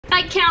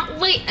I can't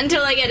wait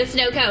until I get a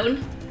snow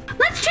cone.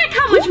 Let's check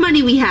how much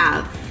money we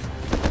have.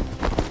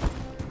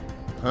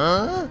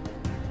 Huh?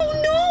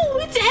 Oh no,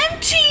 it's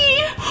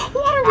empty!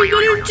 What are we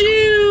gonna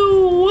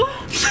do?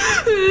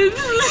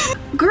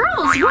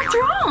 Girls, what's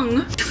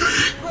wrong?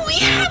 We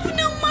have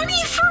no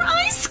money for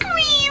ice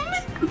cream.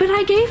 But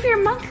I gave your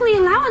monthly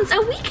allowance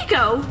a week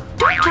ago.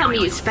 Don't tell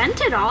me you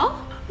spent it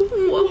all.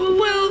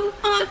 Well,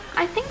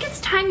 I think it's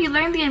time you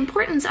learn the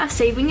importance of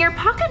saving your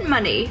pocket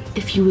money.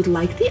 If you would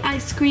like the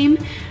ice cream,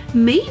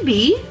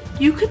 maybe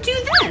you could do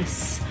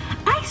this.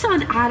 I saw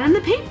an ad in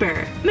the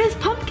paper. Miss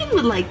Pumpkin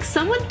would like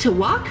someone to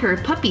walk her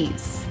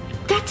puppies.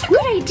 That's a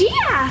good idea.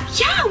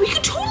 Yeah, we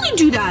could totally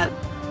do that.